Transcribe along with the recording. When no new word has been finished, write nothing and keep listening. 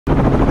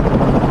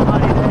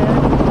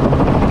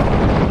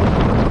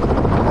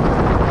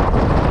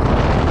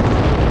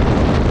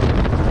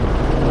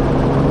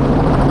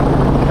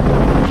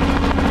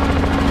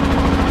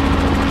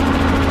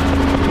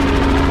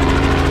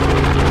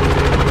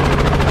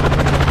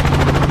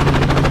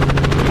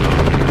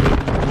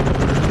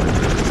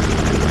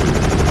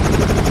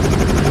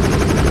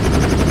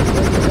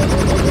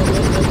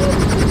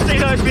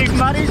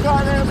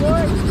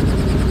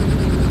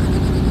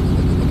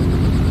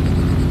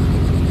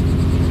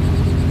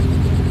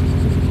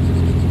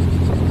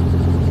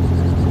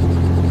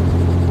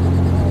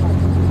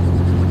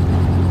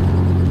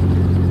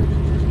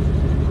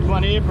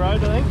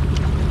hook, I think.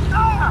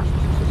 Ah!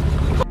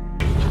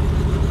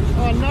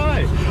 Oh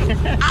no!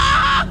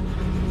 Ah!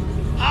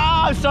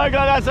 Ah, I'm so glad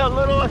that's a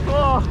little one.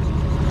 Oh.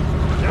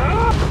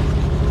 Ah!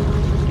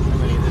 I'm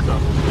gonna get this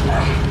off.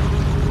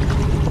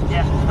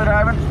 Yeah, put it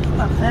over.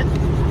 That's it.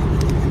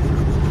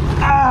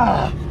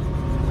 Ah!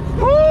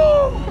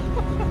 Woo!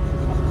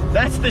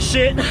 That's the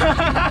shit.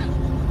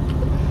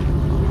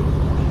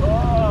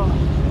 Oh,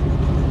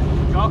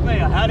 got me,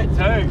 I had it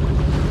too.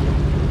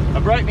 I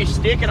broke my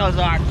stick and I was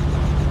like,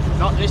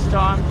 not this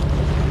time.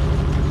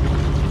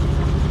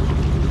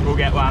 We'll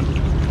get one.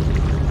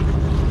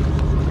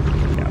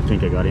 Yeah, I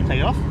think I got him. Take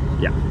it off?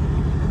 Yeah.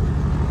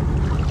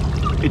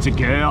 It's a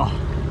girl.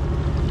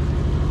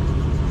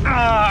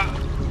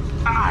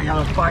 Ah,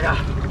 yellow bugger.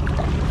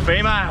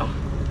 Female.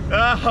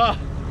 Oh,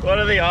 what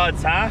are the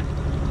odds, huh?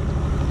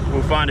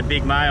 We'll find a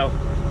big male.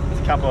 There's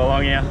a couple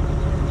along here.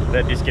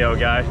 Let this girl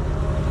go.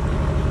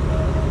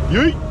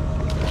 Yeet!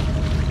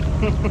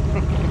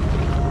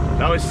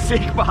 That was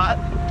sick, but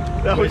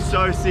that was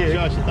so sick.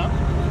 It's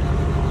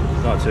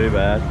not too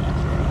bad.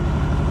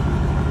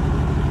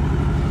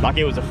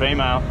 Lucky it was a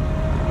female.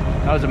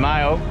 That was a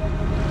male.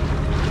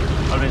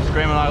 I'd have been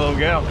screaming like a little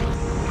girl.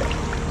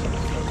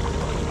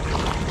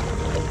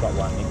 I've got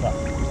one nipper.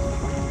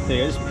 There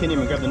you go, just pin him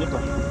and grab the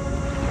nipper.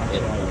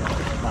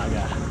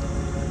 Bugger.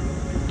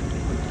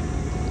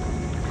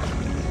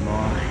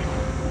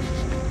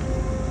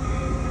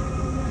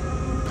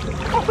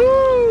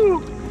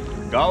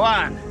 Woohoo! Got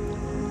one.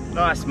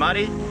 Nice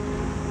muddy.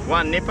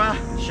 One nipper.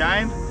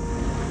 Shame.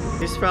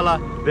 This fella,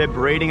 they're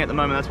breeding at the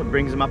moment. That's what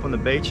brings them up on the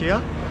beach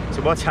here.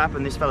 So what's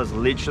happened, this fella's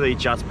literally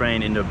just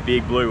been into a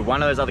big blue.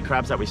 One of those other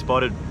crabs that we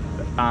spotted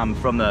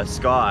from the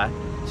sky.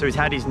 So he's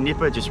had his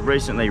nipper just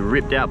recently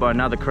ripped out by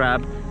another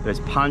crab. There's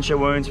puncture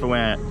wounds for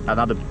where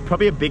another,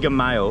 probably a bigger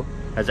male,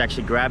 has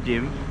actually grabbed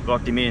him,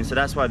 locked him in. So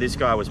that's why this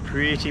guy was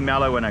pretty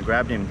mellow when I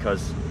grabbed him,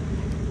 because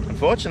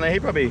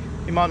unfortunately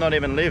he might not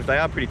even live. They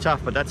are pretty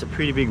tough, but that's a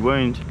pretty big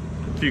wound.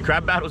 A few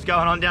crab battles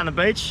going on down the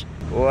beach.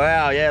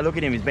 Wow, yeah, look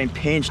at him. He's been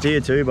pinched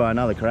here too by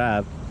another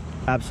crab.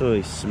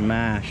 Absolutely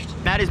smashed.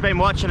 Maddie's been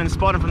watching and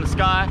spotting from the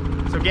sky,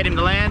 so get him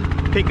to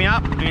land, pick me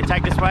up. I'm gonna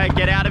take this way,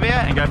 get out of here,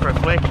 and go for a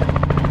flick.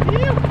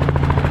 Ew.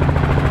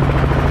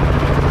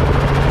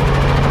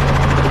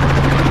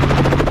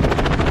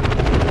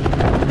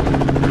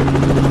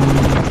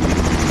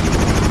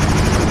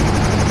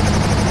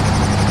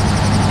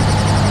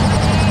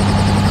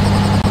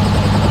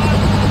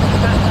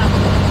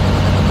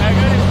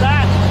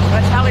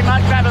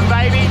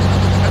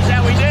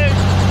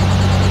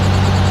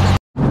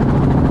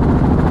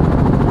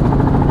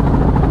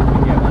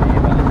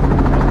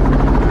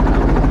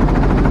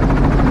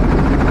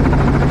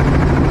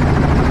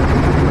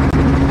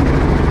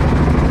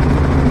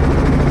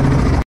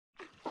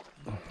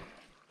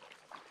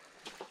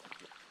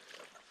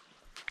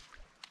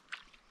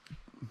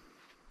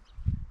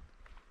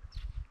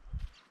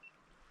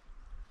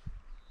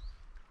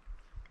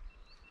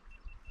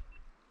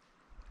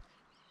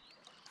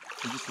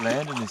 We just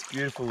landed in this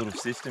beautiful little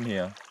system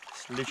here.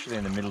 It's literally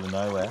in the middle of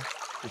nowhere.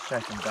 Just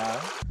shaking down.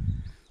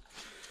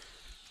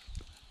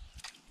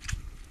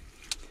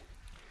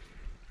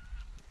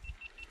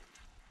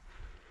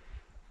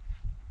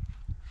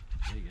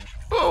 There you go.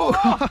 Oh!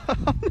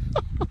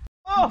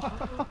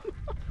 Oh,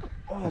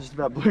 just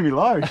about blew me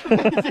load.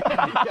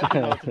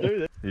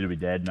 It'll be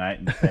dead, mate,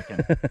 in a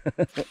second.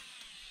 That's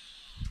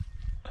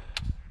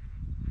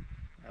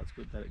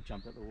good that it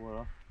jumped out the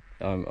water.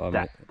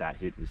 That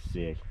hit was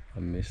sick. I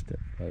missed it,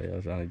 but I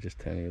was only just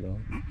turning it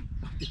on.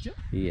 Did you?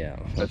 Yeah.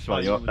 That's why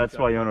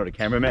you're not a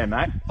cameraman,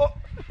 mate. Oh.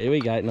 Here we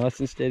go, nice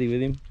and steady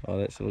with him. Oh,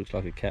 that looks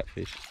like a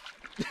catfish.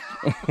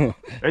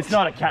 It's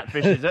not a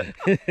catfish, is it?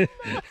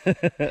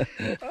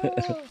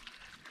 Oh,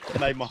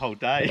 made my whole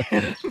day.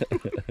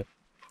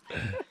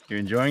 You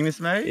enjoying this,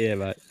 mate? Yeah,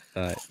 mate.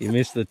 You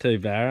missed the 2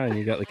 barra and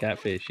you got the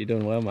catfish. You're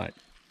doing well, mate.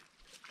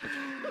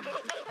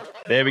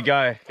 There we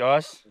go,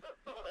 guys.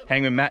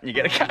 Hang with Matt and you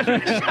get a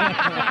catfish. hey,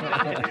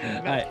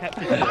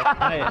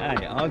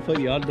 I'll put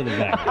you onto the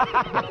back.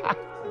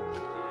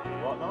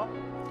 What not?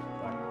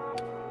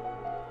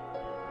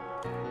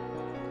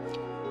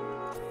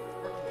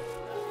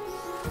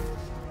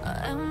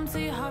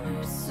 Empty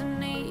hearts and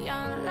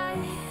neon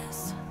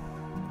lights.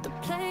 The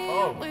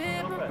play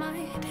with my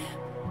mind.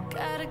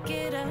 Gotta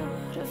get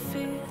out of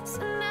here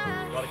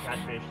tonight. Got a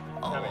catfish.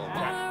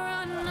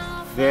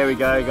 There we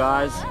go,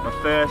 guys. My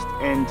first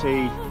NT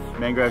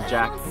mangrove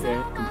jack.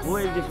 They're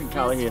completely different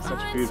colour here.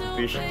 Such a beautiful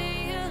fish.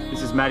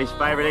 This is Maddie's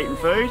favourite eating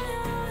food.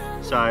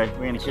 So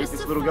we're going to keep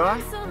this little guy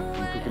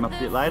and cook him up a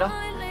bit later.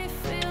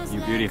 You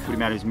beauty, put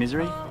him out of his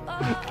misery.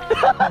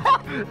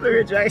 Look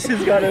at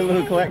Jason's got a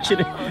little collection.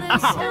 The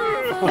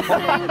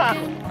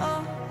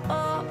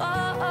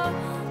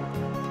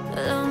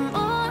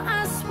more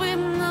I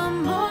swim, the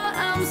more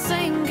I'm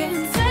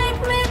sinking.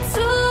 Take me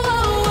to a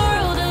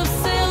world of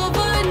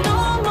silver.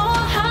 No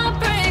more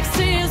heartbreaks,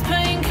 tears,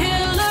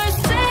 painkillers.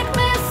 Take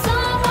me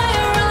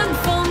somewhere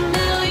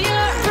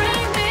unfamiliar.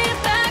 Bring me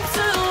back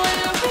to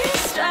where we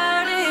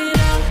started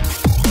out.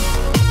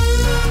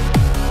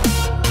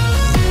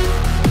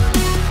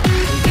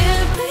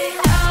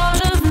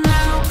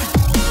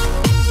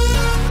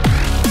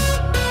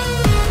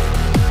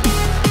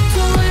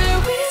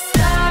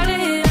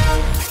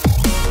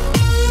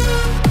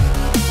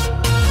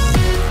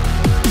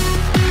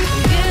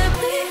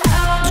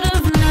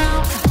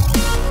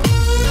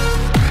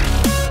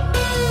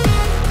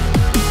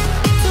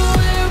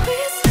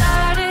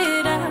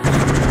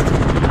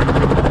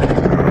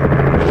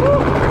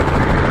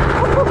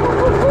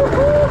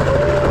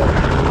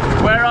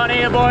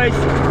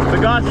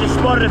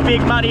 spotted a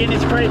big muddy in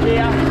this creek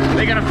here.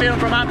 They're gonna film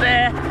from up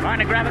there. I'm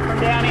gonna grab it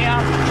from down here.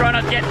 Try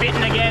not to get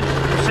bitten again.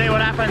 We'll see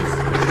what happens.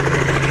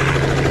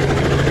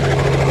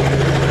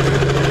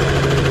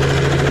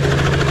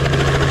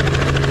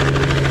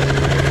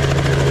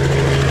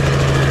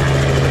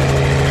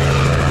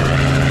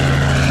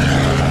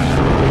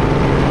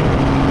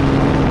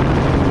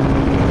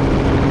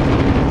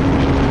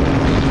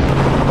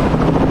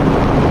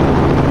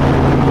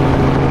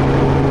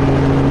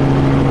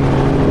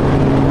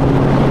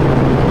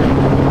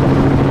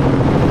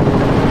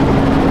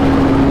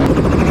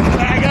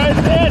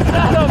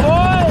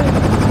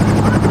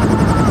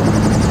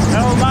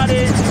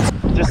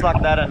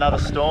 Like that, another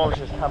storm's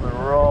just coming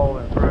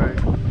rolling through,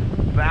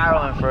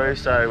 barreling through,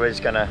 so we're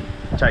just gonna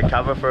take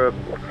cover for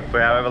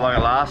however long it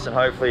lasts, and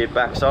hopefully it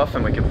backs off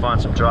and we can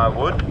find some dry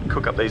wood,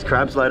 cook up these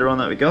crabs later on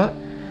that we got.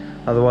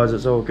 Otherwise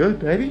it's all good,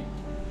 baby.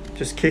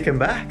 Just kicking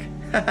back.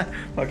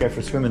 Might go for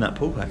a swim in that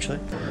pool actually.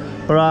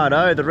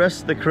 Righto, the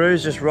rest of the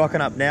crew's just rocking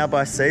up now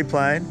by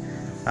seaplane.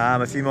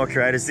 A few more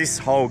creators. This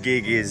whole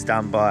gig is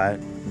done by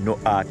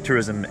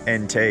Tourism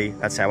NT.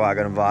 That's how I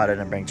got invited,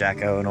 and bring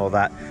Jacko and all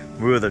that.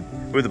 We're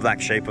the black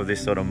sheep of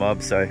this sort of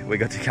mob, so we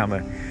got to come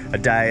a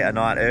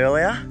night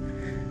earlier.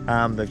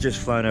 They've just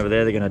flown over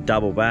there. They're going to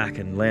double back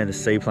and land the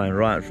seaplane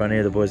right in front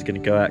here. The boys are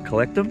going to go out and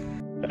collect them.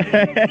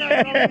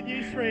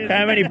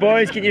 How many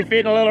boys can you fit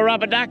in a little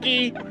rubber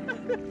ducky?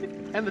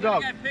 And the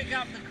dog. Pick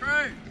up the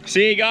crew.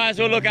 See you guys.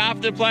 We'll look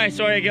after the place.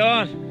 Where you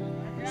going?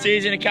 See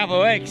you in a couple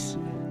of weeks.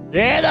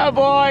 Yeah, the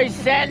boys,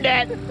 send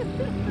it.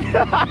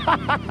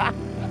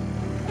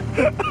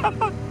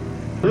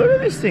 Look at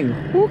this thing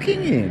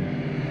hooking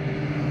in.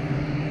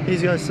 You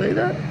guys see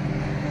that?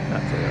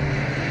 That's it.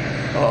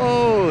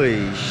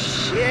 Holy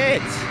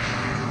shit!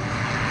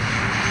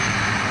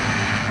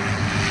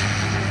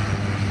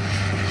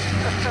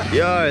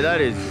 Yo,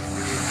 that is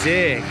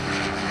sick.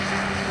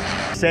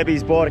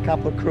 Sebby's brought a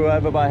couple of crew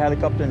over by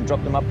helicopter and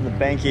dropped them up on the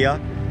bank here.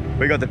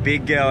 We got the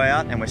big girl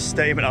out and we're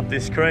steaming up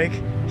this creek.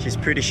 She's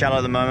pretty shallow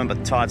at the moment, but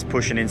the tide's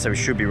pushing in, so we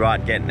should be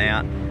right getting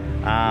out.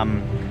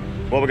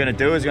 What we're gonna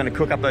do is we're gonna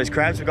cook up those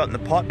crabs we got in the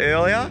pot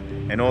earlier,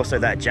 and also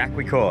that jack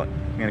we caught.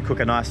 I'm gonna cook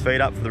a nice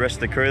feed up for the rest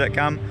of the crew that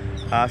come.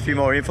 A few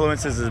more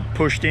influencers have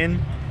pushed in,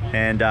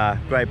 and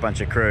great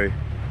bunch of crew.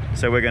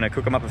 So we're gonna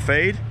cook them up a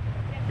feed,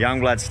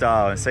 Youngblood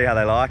style, and see how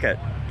they like it.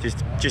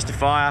 Just a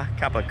fire, a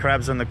couple of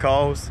crabs on the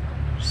coals.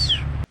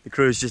 The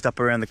crew's just up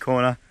around the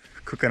corner,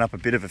 cooking up a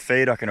bit of a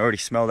feed. I can already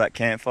smell that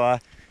campfire.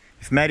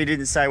 If Maddie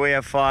didn't say we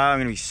have fire, I'm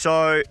gonna be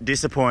so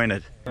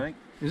disappointed.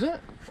 Is it?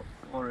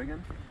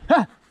 Oregon.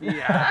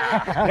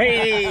 Yeah.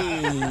 Hey!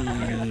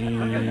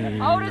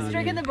 Oldest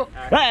trick in the book.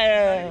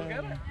 Hey!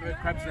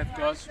 Crabs left,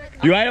 guys.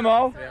 You ate them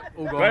all? Yeah,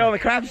 all gone. Where are all the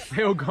crabs?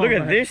 They're all gone, Look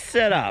at mate. this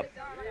setup.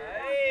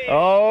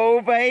 Oh,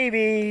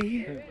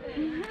 baby.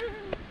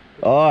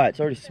 Oh, it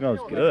already smells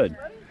good.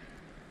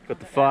 Got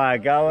the fire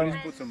going.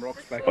 Put some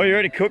rocks back. Oh, you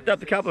already cooked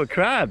up a couple of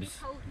crabs.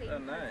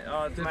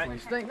 Oh, definitely.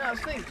 Stink.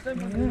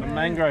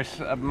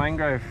 A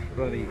mangrove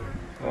bloody.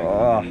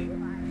 Oh,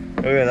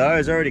 look at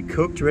those, already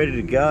cooked, ready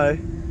to go.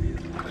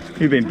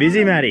 You've been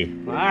busy, Matty.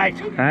 Mate.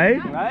 Hey?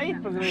 Hey?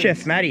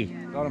 Chef Matty.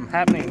 Got them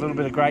happening. A little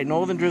bit of Great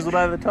Northern drizzled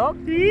over the top.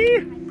 Yeah.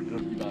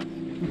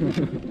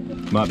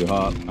 Might be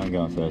hot. I'm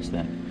going first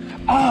then.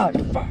 Ah,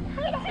 fuck.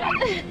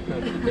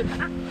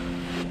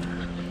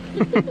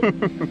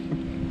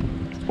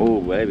 Oh,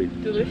 baby.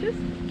 Delicious.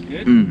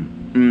 Good.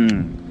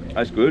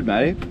 That's good,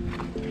 Matty.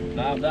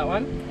 Love that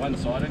one. One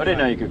sided. I didn't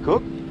know you could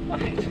cook.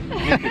 Many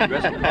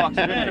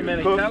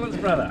talents,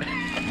 brother.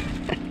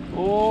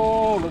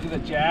 Oh, look at the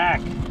jack.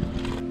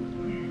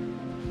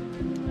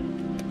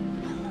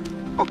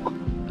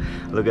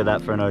 Look at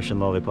that for an ocean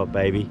lollipop,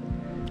 baby.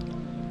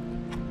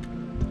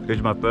 This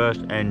is my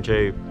first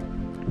NT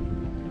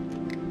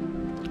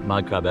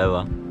mud crab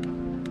ever.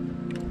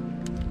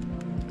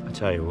 I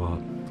tell you what,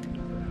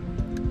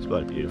 it's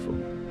bloody beautiful.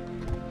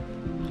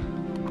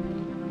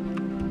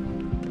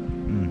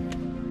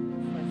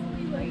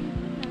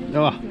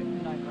 Oh,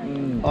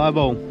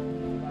 eyeball.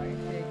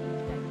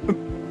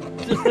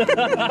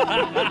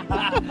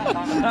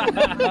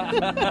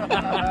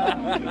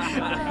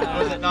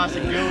 Was it nice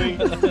and gooey?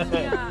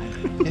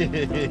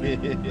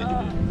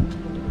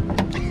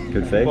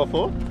 Good feed. What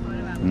for?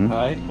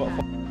 Hey. What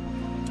for?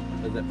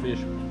 There's that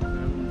fish.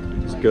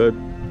 It's good.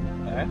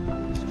 Yeah.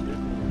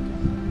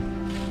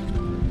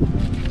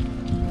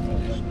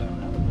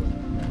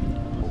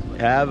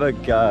 Have a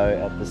go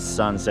at the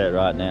sunset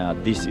right now.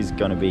 This is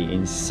going to be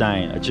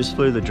insane. I just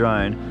flew the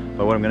drone,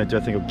 but what I'm going to do, I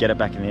think I'll get it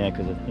back in the air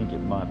because I think it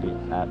might be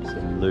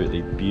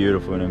absolutely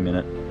beautiful in a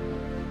minute.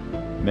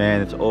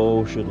 Man, it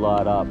all should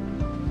light up.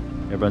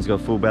 Everyone's got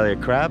a full belly of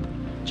crab.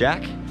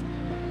 Jack,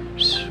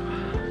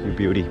 you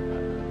beauty.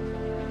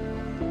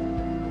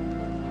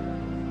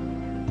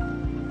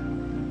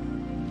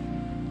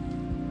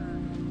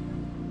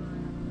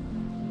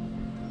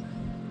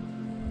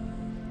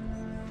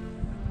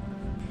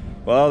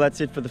 Well,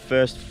 that's it for the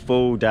first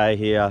full day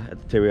here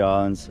at the Tiwi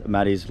Islands,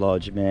 Matty's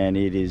Lodge. Man,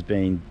 it has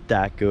been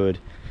that good.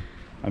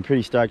 I'm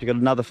pretty stoked. We've got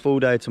another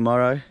full day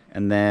tomorrow,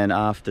 and then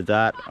after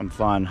that I'm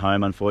flying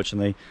home,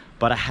 unfortunately.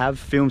 But I have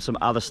filmed some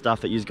other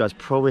stuff that you guys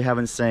probably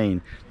haven't seen,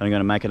 and I'm going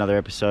to make another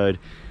episode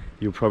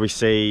you'll probably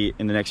see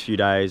in the next few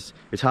days.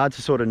 It's hard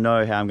to sort of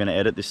know how I'm going to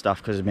edit this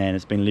stuff because, man,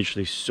 it's been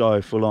literally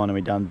so full on and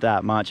we've done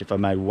that much. If I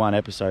made one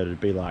episode,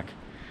 it'd be like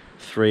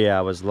 3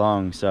 hours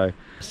long. So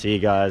see you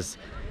guys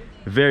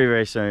very,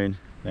 very soon.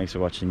 Thanks for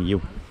watching.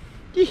 You.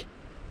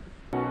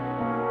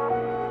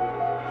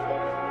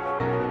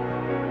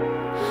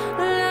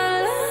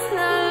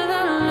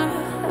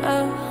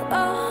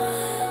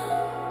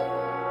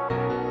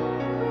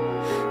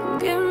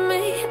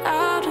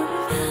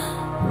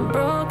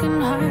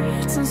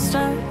 And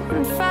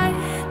starting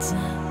fights,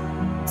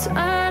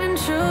 turning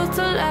truth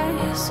to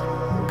lies.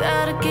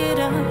 Gotta get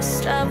up,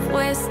 stop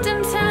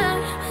wasting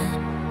time.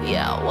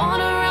 Yeah, I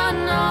wanna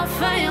run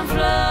off and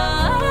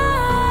fly.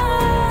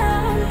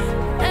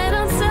 And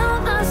I'll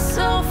tell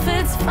myself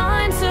it's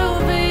fine to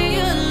be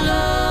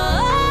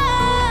alone,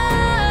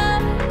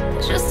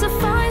 just to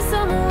find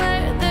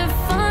somewhere that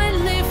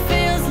finally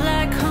feels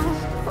like home.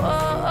 Oh,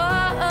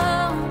 oh,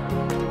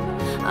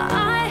 oh.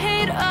 I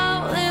hate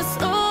all this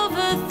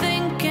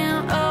overthinking.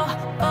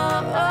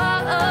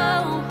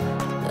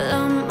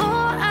 The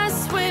more I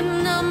swim,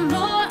 the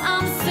more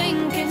I'm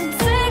sinking.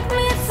 Take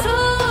me to a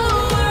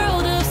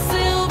world of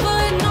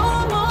silver. No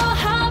more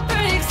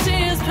heartbreaks,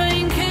 tears,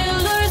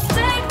 painkillers.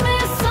 Take me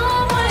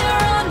somewhere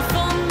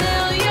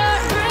unfamiliar.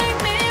 Bring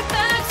me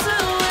back to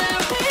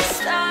where we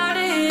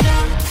started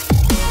out.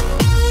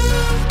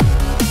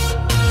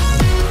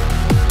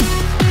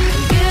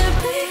 Get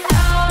me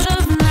out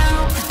of now,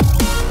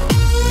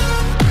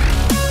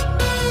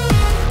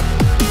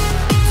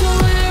 to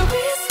where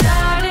we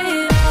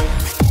started out.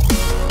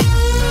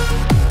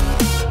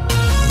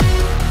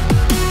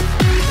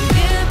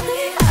 Get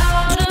me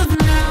out of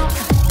now, to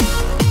where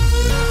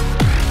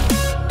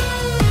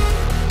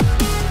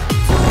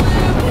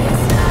we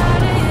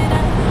started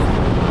out.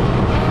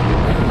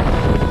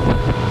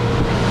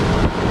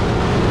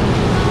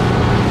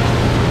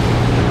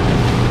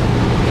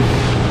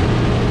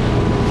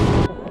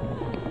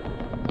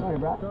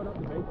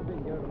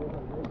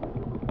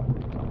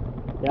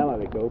 Yeah, that might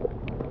be cool.